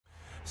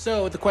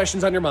So the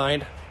question's on your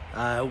mind,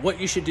 what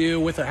you should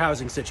do with a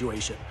housing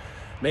situation.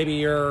 Maybe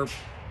you're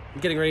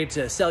getting ready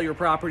to sell your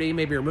property,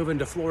 maybe you're moving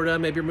to Florida,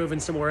 maybe you're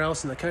moving somewhere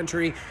else in the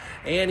country,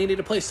 and you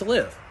need a place to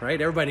live, right?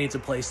 Everybody needs a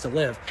place to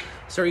live.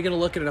 So are you gonna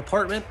look at an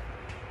apartment?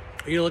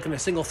 Are you looking at a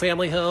single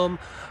family home?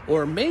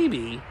 Or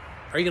maybe,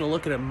 are you gonna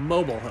look at a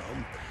mobile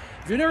home?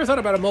 If you've never thought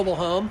about a mobile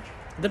home,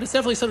 then it's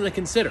definitely something to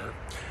consider.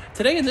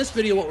 Today in this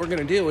video, what we're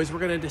gonna do is we're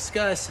gonna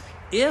discuss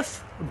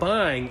if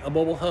buying a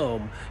mobile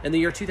home in the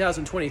year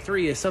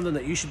 2023 is something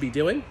that you should be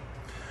doing,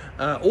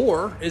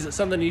 or is it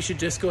something you should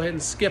just go ahead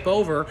and skip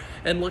over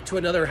and look to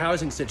another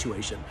housing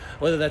situation,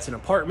 whether that's an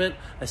apartment,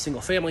 a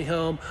single family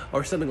home,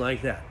 or something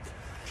like that.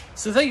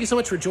 So thank you so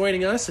much for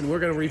joining us, and we're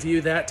gonna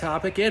review that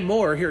topic and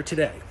more here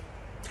today.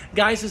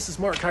 Guys, this is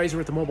Mark Kaiser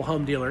with the Mobile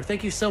Home Dealer.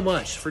 Thank you so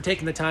much for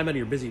taking the time out of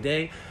your busy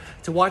day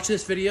to watch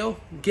this video,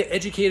 get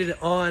educated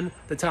on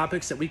the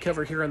topics that we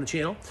cover here on the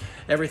channel.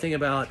 Everything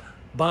about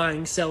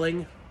buying,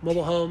 selling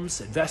mobile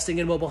homes, investing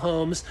in mobile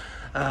homes,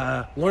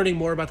 learning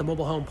more about the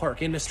mobile home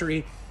park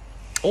industry,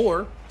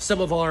 or some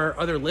of our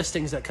other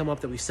listings that come up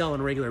that we sell on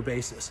a regular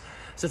basis.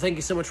 So thank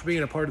you so much for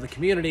being a part of the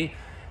community.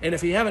 And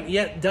if you haven't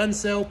yet done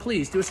so,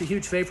 please do us a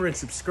huge favor and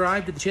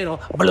subscribe to the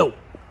channel below,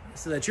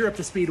 so that you're up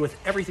to speed with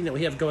everything that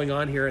we have going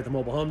on here at the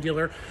Mobile Home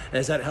Dealer,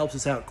 as that helps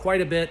us out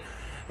quite a bit.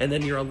 And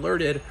then you're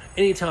alerted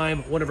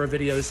anytime one of our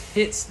videos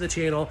hits the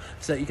channel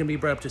so that you can be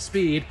brought up to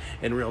speed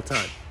in real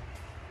time.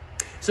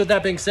 So with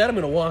that being said, I'm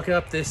gonna walk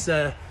up this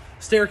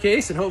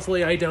staircase, and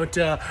hopefully I don't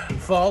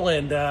fall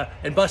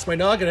and bust my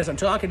noggin as I'm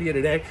talking to you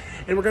today.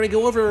 And we're gonna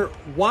go over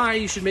why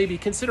you should maybe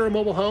consider a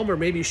mobile home, or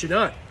maybe you should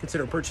not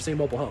consider purchasing a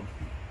mobile home.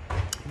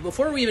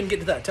 Before we even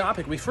get to that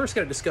topic, we first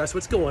gotta discuss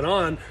what's going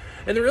on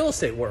in the real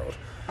estate world.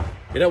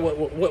 You know,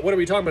 what are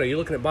we talking about? Are you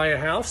looking to buy a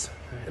house?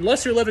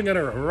 Unless you're living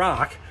under a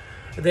rock,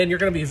 then you're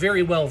going to be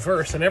very well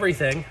versed in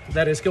everything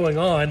that is going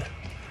on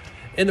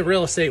in the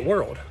real estate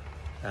world.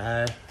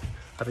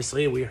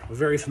 Obviously, we're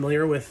very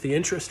familiar with the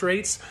interest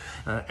rates.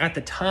 At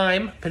the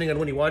time, depending on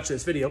when you watch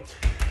this video,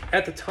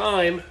 at the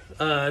time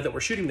that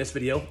we're shooting this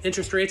video,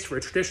 interest rates for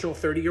a traditional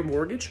 30-year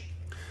mortgage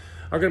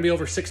are going to be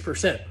over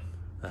 6%.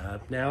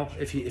 Now,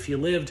 if you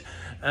lived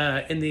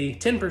in the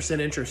 10%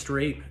 interest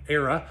rate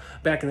era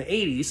back in the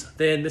 80s,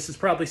 then this is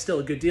probably still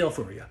a good deal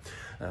for you.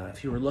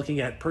 If you were looking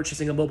at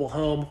purchasing a mobile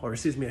home, or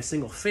excuse me, a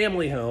single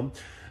family home,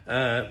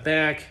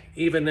 back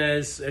even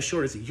as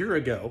short as a year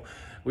ago,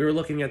 we were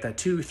looking at that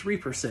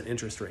 2-3%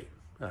 interest rate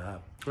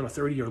on a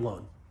 30-year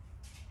loan.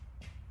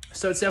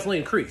 So it's definitely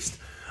increased.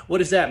 What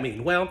does that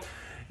mean? Well,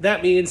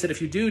 that means that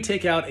if you do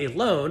take out a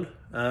loan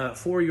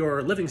for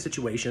your living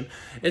situation,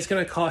 it's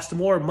going to cost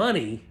more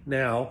money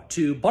now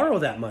to borrow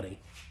that money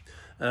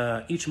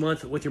each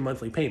month with your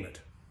monthly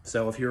payment.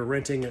 So if you're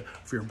buying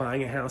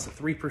a house at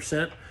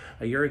 3%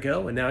 a year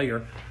ago, and now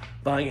you're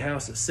buying a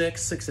house at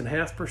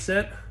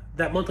 6.5%,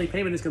 that monthly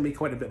payment is going to be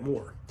quite a bit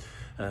more.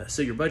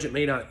 So your budget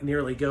may not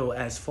nearly go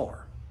as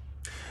far.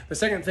 The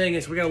second thing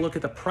is we got to look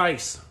at the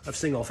price of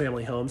single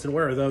family homes, and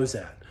where are those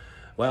at?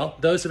 Well,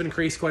 those have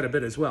increased quite a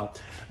bit as well.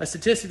 A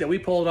statistic that we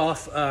pulled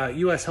off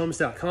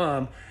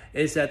ushomes.com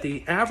is that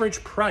the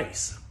average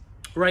price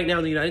right now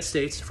in the United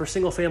States for a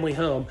single family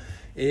home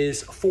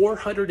is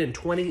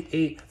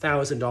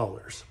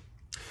 $428,000.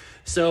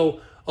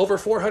 So over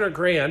 400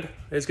 grand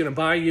is going to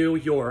buy you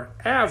your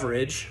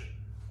average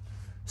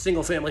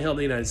single family home in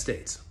the United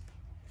States.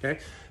 Okay,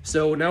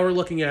 so now we're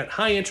looking at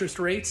high interest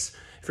rates.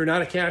 If you're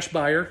not a cash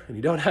buyer and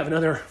you don't have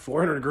another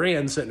 400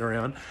 grand sitting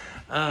around,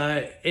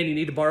 and you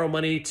need to borrow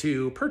money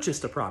to purchase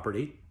the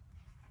property,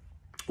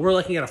 we're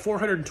looking at a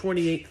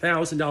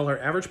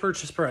 $428,000 average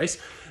purchase price.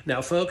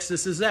 Now, folks,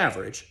 this is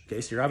average. Okay,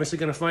 so you're obviously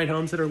going to find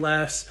homes that are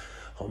less,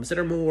 homes that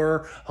are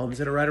more, homes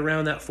that are right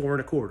around that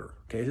 4.25.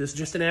 Okay, this is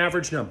just an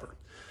average number.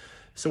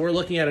 So we're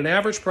looking at an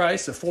average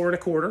price of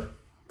 4.25,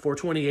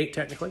 428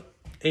 technically,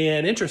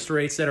 and interest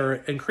rates that are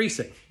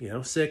increasing.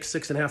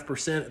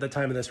 6.5% at the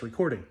time of this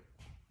recording.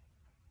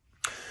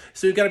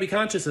 So you've got to be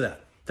conscious of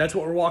that. That's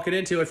what we're walking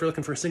into if you're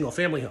looking for a single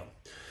family home.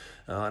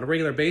 On a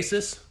regular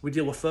basis, we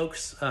deal with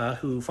folks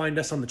who find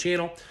us on the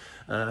channel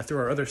through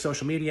our other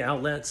social media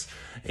outlets,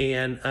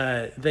 and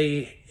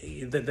they're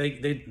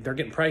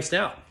getting priced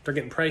out. They're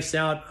getting priced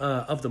out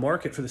of the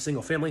market for the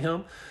single family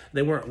home.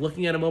 They weren't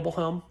looking at a mobile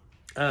home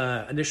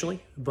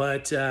initially,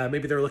 but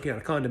maybe they're looking at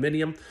a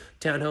condominium,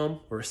 townhome,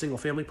 or a single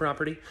family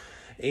property,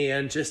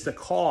 and just the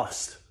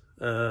cost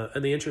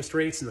and the interest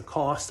rates and the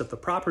cost of the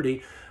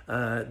property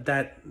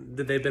that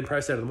they've been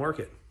priced out of the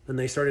market. And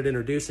they started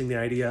introducing the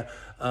idea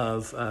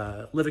of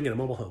living in a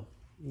mobile home,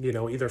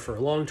 either for a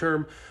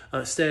long-term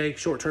stay,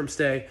 short-term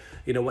stay,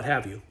 what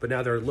have you. But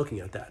now they're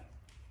looking at that.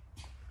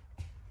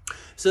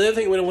 So the other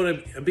thing we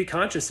want to be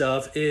conscious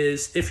of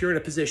is if you're in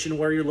a position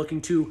where you're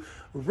looking to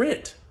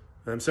rent.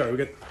 I'm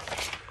sorry,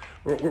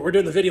 we're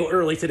doing the video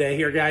early today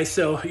here, guys.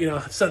 So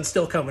sun's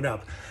still coming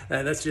up.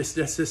 That's just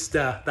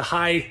the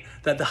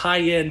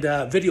high-end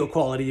video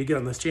quality you get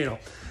on this channel.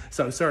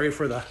 So I'm sorry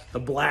for the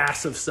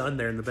blast of sun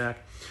there in the back.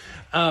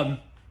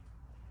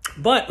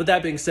 But with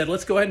that being said,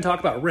 let's go ahead and talk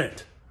about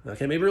rent.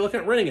 Okay, maybe you're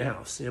looking at renting a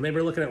house. Maybe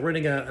you're looking at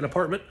renting an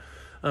apartment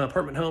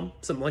home,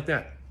 something like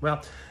that.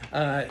 Well,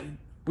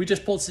 we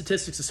just pulled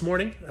statistics this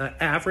morning.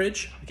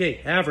 Average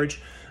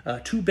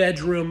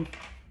 2-bedroom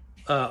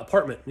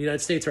apartment in the United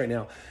States right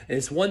now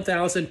is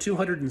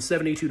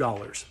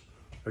 $1,272.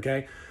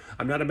 Okay,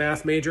 I'm not a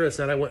math major. It's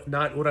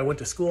not what I went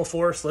to school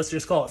for. So let's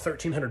just call it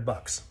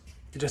 $1,300,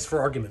 just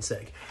for argument's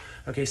sake.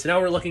 Okay, so now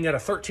we're looking at a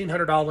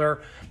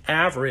 $1,300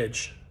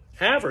 average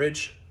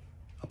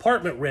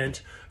apartment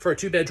rent for a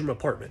 2-bedroom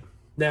apartment.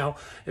 Now,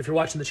 if you're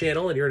watching the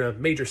channel and you're in a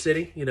major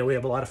city, we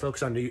have a lot of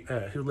folks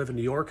who live in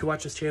New York who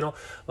watch this channel.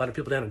 A lot of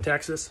people down in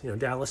Texas,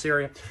 Dallas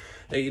area.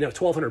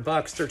 $1,200,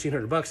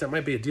 $1,300, that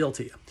might be a deal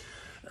to you.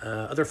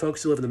 Other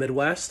folks who live in the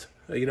Midwest,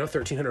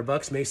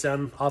 $1,300 may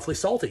sound awfully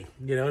salty,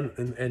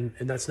 and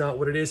that's not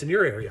what it is in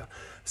your area.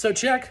 So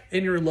check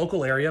in your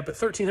local area, but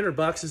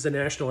 $1,300 is the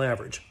national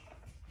average.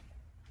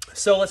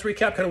 So let's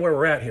recap kind of where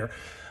we're at here.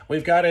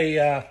 We've got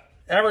a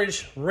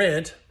average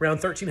rent around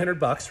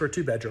 $1,300 for a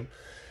 2-bedroom.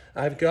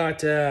 I've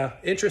got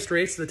interest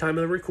rates at the time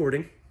of the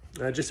recording,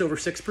 just over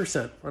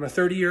 6% on a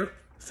 30-year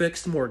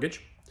fixed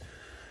mortgage.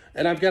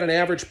 And I've got an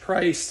average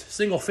price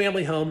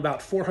single-family home about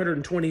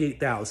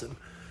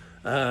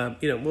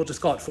 $428,000. We'll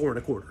just call it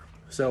 4.25.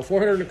 So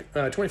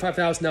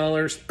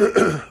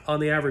 $425,000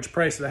 on the average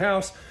price of the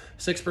house,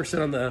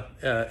 6% on the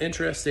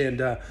interest, and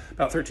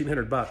about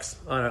 $1,300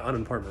 on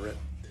an apartment rent.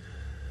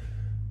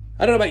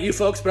 I don't know about you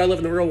folks, but I live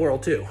in the real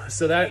world too.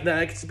 So that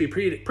gets to be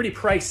pretty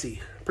pricey,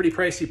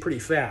 pretty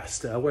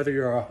fast. Whether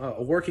you're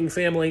a working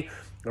family,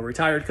 a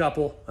retired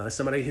couple,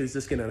 somebody who's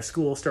just getting out of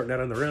school, starting out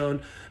on their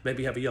own,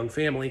 maybe you have a young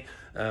family,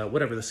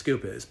 whatever the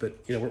scoop is. But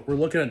we're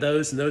looking at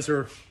those, and those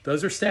are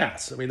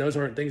stats. I mean, those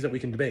aren't things that we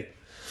can debate.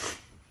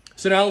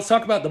 So now let's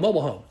talk about the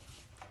mobile home.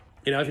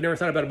 If you've never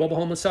thought about a mobile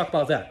home, let's talk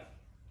about that.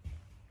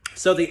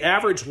 So the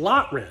average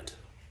lot rent,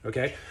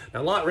 okay?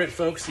 Now lot rent,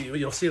 folks,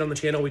 you'll see it on the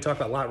channel. We talk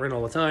about lot rent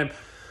all the time.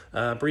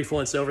 Brief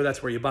once over,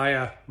 that's where you buy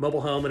a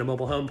mobile home in a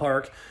mobile home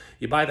park.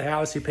 You buy the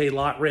house, you pay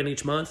lot rent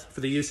each month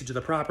for the usage of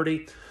the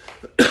property.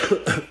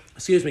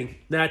 Excuse me.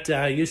 That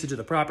usage of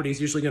the property is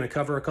usually going to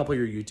cover a couple of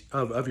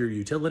your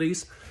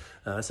utilities,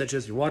 such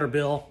as your water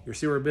bill, your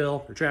sewer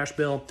bill, your trash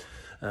bill.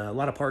 A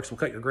lot of parks will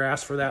cut your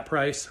grass for that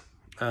price,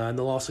 and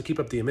they'll also keep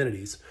up the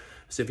amenities.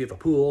 So if you have a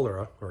pool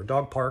or a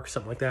dog park,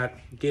 something like that,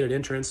 gated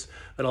entrance,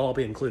 that'll all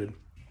be included.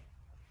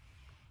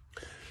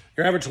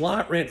 Your average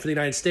lot rent for the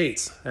United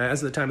States,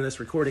 as of the time of this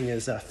recording,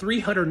 is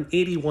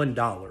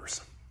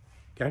 $381.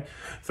 Okay,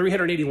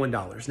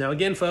 $381. Now,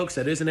 again, folks,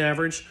 that is an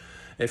average.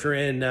 If you're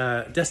in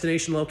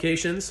destination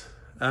locations,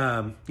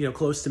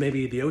 close to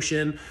maybe the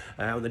ocean,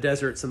 out in the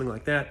desert, something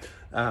like that,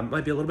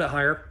 might be a little bit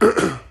higher,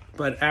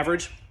 but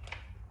average,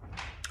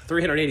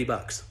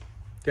 $380.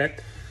 Okay,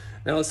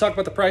 now let's talk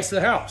about the price of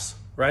the house,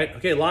 right?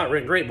 Okay, lot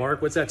rent, great,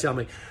 Mark. What's that tell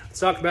me? Let's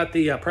talk about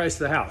the price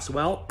of the house.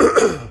 Well,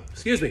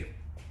 excuse me.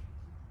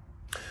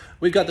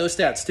 We've got those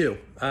stats too.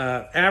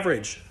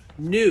 Average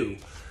new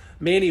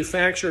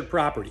manufactured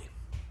property.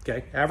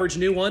 Okay, average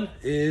new one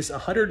is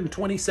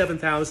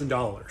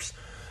 $127,000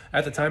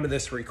 at the time of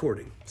this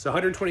recording. So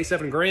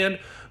 127 grand,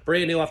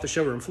 brand new off the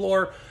showroom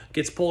floor,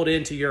 gets pulled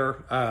into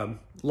your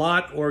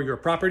lot or your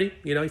property,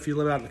 if you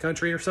live out in the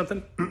country or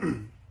something.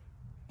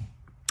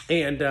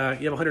 And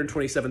you have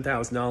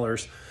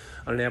 $127,000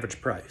 on an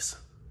average price.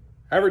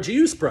 Average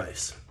used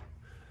price.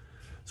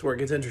 That's where it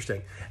gets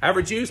interesting.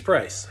 Average used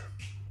price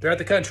throughout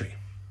the country,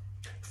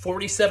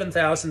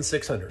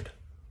 $47,600.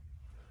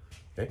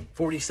 Okay,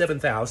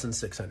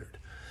 $47,600.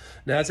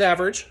 Now it's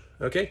average.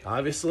 Okay,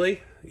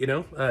 obviously,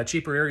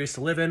 cheaper areas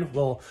to live in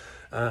will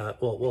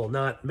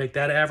not make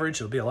that average.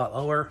 It'll be a lot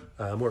lower.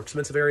 More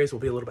expensive areas will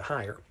be a little bit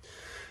higher.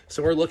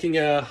 So we're looking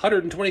at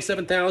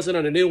 $127,000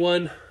 on a new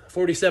one,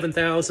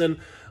 $47,000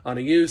 on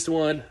a used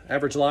one.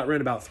 Average lot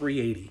rent about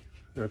 $380.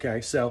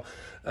 Okay, so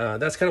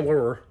that's kind of where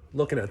we're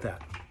looking at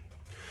that.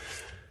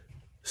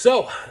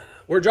 So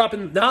we're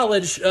dropping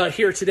knowledge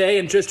here today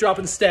and just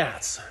dropping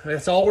stats.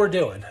 That's all we're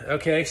doing.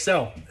 Okay,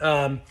 so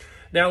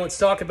now let's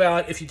talk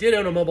about, if you did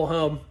own a mobile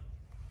home,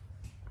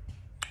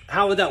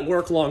 how would that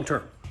work long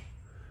term?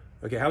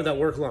 Okay, how would that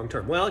work long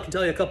term? Well, I can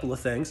tell you a couple of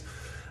things,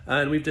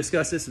 and we've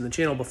discussed this in the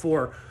channel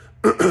before.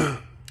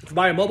 If you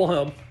buy a mobile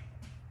home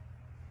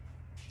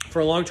for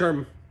a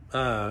long-term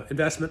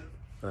investment,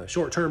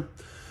 short-term,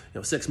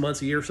 6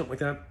 months, a year, something like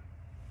that,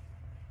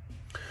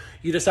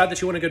 you decide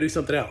that you want to go do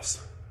something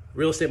else.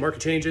 Real estate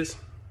market changes,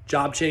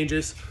 job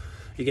changes,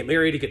 you get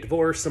married, you get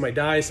divorced, somebody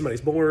dies,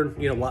 somebody's born,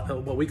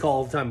 what we call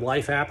all the time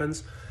life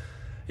happens.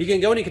 You can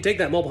go and you can take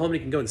that mobile home and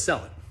you can go and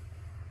sell it.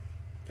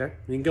 Okay?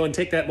 You can go and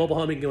take that mobile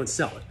home and you can go and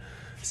sell it.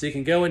 So you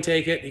can go and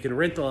take it, you can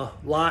rent the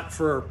lot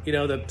for,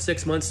 the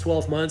 6 months,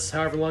 12 months,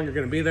 however long you're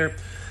going to be there,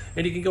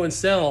 and you can go and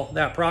sell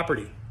that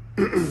property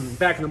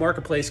back in the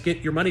marketplace,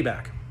 get your money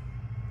back.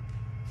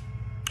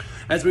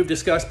 As we've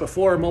discussed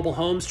before, mobile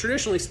homes,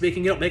 traditionally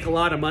speaking, you don't make a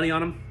lot of money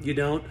on them. You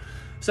don't.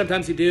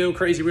 Sometimes you do.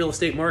 Crazy real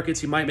estate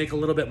markets, you might make a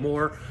little bit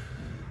more.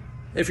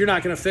 If you're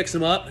not going to fix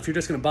them up, if you're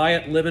just going to buy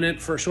it, live in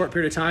it for a short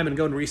period of time and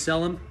go and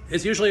resell them,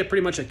 it's usually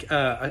pretty much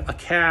a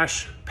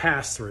cash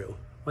pass-through.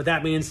 What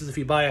that means is if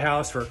you buy a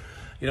house for,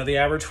 the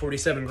average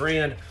 47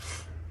 grand,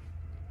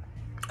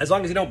 as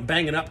long as you don't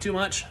bang it up too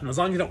much, and as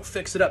long as you don't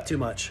fix it up too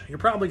much, you're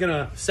probably going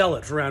to sell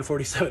it for around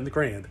 47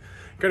 grand.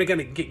 You're going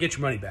to get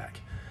your money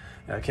back,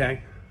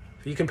 okay?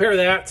 If you compare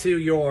that to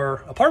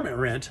your apartment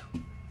rent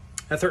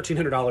at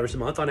 $1,300 a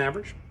month on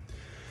average,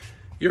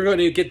 you're going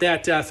to get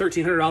that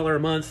 $1,300 a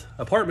month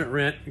apartment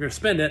rent. You're going to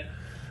spend it.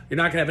 You're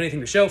not going to have anything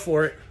to show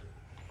for it.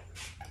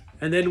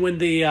 And then when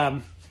we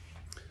got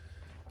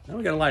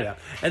a light out.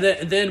 And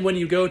then when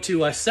you go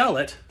to sell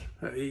it,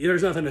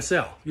 there's nothing to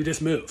sell. You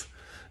just move.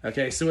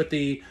 Okay, so with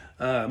the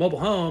mobile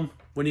home,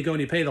 when you go and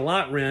you pay the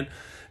lot rent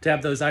to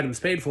have those items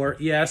paid for,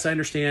 yes, I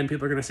understand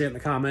people are going to say it in the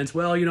comments,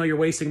 well, you're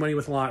wasting money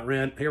with lot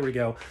rent. Here we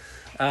go.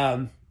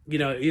 Either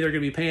going to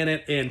be paying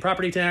it in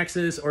property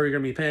taxes, or you're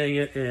going to be paying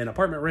it in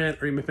apartment rent,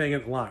 or you're going to be paying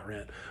it in lot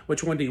rent.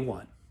 Which one do you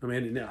want? I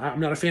mean,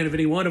 I'm not a fan of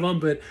any one of them,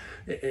 but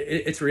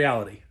it's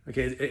reality.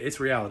 Okay, it's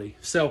reality.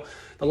 So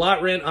the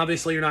lot rent,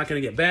 obviously, you're not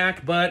going to get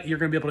back, but you're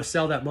going to be able to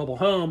sell that mobile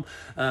home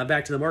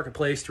back to the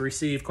marketplace to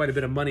receive quite a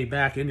bit of money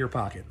back in your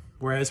pocket.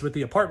 Whereas with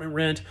the apartment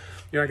rent,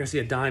 you're not going to see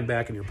a dime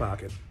back in your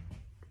pocket.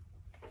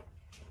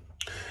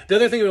 The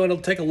other thing we want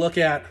to take a look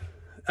at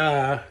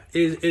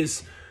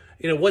is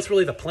what's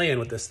really the plan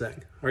with this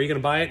thing? Are you going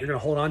to buy it? You're going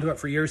to hold on to it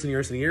for years and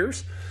years and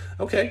years?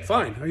 Okay,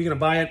 fine. Are you going to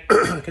buy it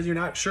because you're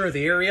not sure of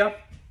the area?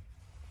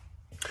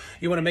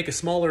 You want to make a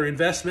smaller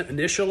investment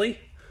initially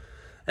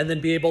and then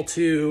be able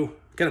to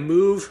kind of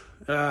move,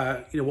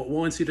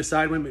 once you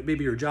decide when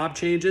maybe your job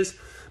changes,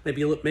 maybe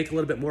you make a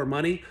little bit more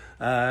money,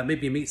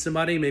 maybe you meet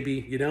somebody,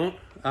 maybe you don't,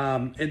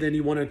 and then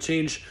you want to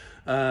change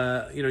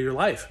your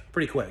life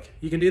pretty quick.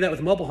 You can do that with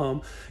a mobile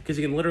home because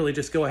you can literally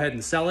just go ahead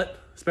and sell it,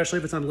 especially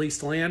if it's on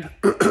leased land,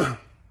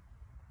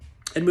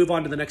 and move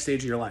on to the next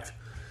stage of your life.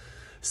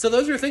 So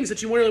those are things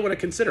that you really want to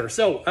consider.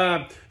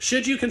 So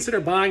should you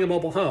consider buying a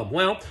mobile home?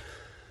 Well,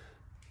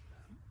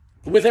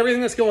 with everything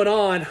that's going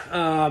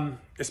on,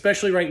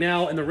 especially right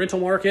now in the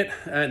rental market,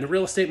 in the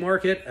real estate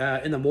market,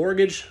 in the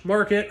mortgage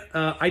market,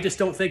 I just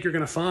don't think you're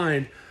going to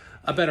find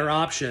a better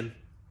option,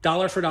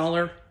 dollar for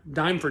dollar,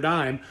 dime for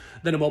dime,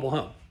 than a mobile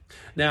home.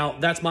 Now,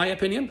 that's my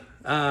opinion,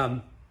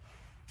 and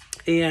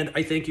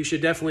I think you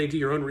should definitely do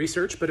your own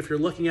research. But if you're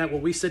looking at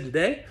what we said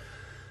today,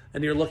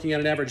 and you're looking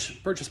at an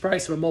average purchase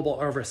price of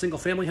a single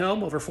family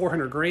home over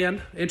 400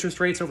 grand,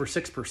 interest rates over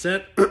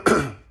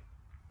 6%,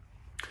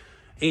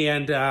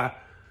 and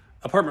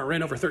apartment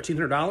rent over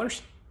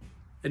 $1,300,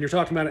 and you're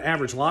talking about an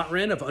average lot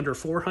rent of under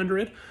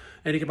 $400,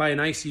 and you can buy a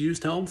nice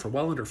used home for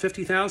well under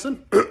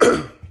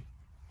 $50,000.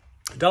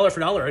 Dollar for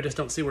dollar, I just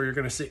don't see where you're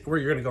going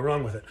to go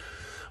wrong with it.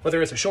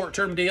 Whether it's a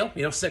short-term deal,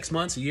 6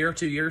 months, a year,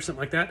 2 years, something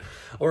like that,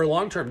 or a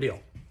long-term deal.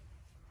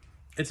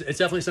 It's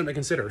definitely something to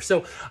consider.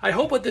 So I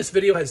hope what this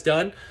video has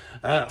done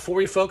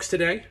for you folks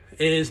today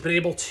is been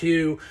able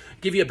to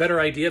give you a better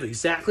idea of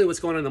exactly what's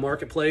going on in the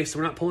marketplace.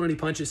 We're not pulling any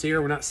punches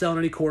here. We're not selling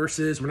any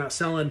courses. We're not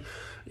selling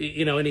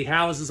any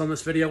houses on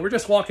this video. We're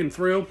just walking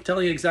through,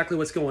 telling you exactly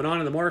what's going on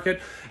in the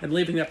market, and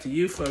leaving it up to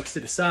you folks to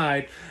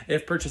decide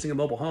if purchasing a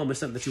mobile home is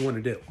something that you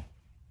want to do.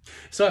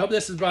 So I hope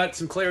this has brought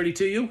some clarity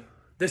to you.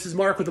 This is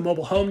Mark with the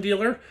Mobile Home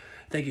Dealer.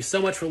 Thank you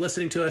so much for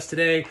listening to us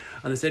today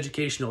on this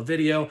educational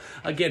video.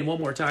 Again, one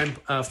more time,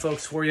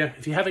 folks, for you.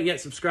 If you haven't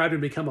yet subscribed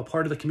and become a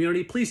part of the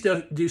community, please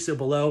do so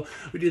below.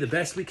 We do the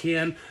best we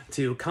can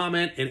to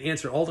comment and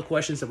answer all the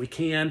questions that we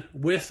can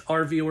with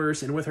our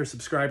viewers and with our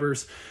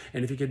subscribers.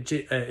 And if you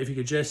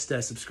could just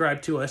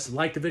subscribe to us and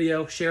like the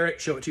video, share it,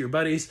 show it to your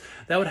buddies,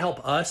 that would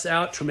help us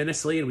out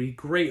tremendously, and we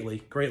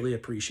greatly, greatly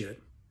appreciate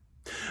it.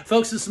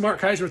 Folks, this is Mark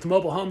Kaiser with the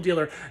Mobile Home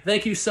Dealer.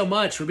 Thank you so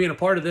much for being a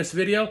part of this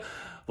video.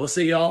 We'll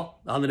see y'all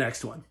on the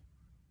next one.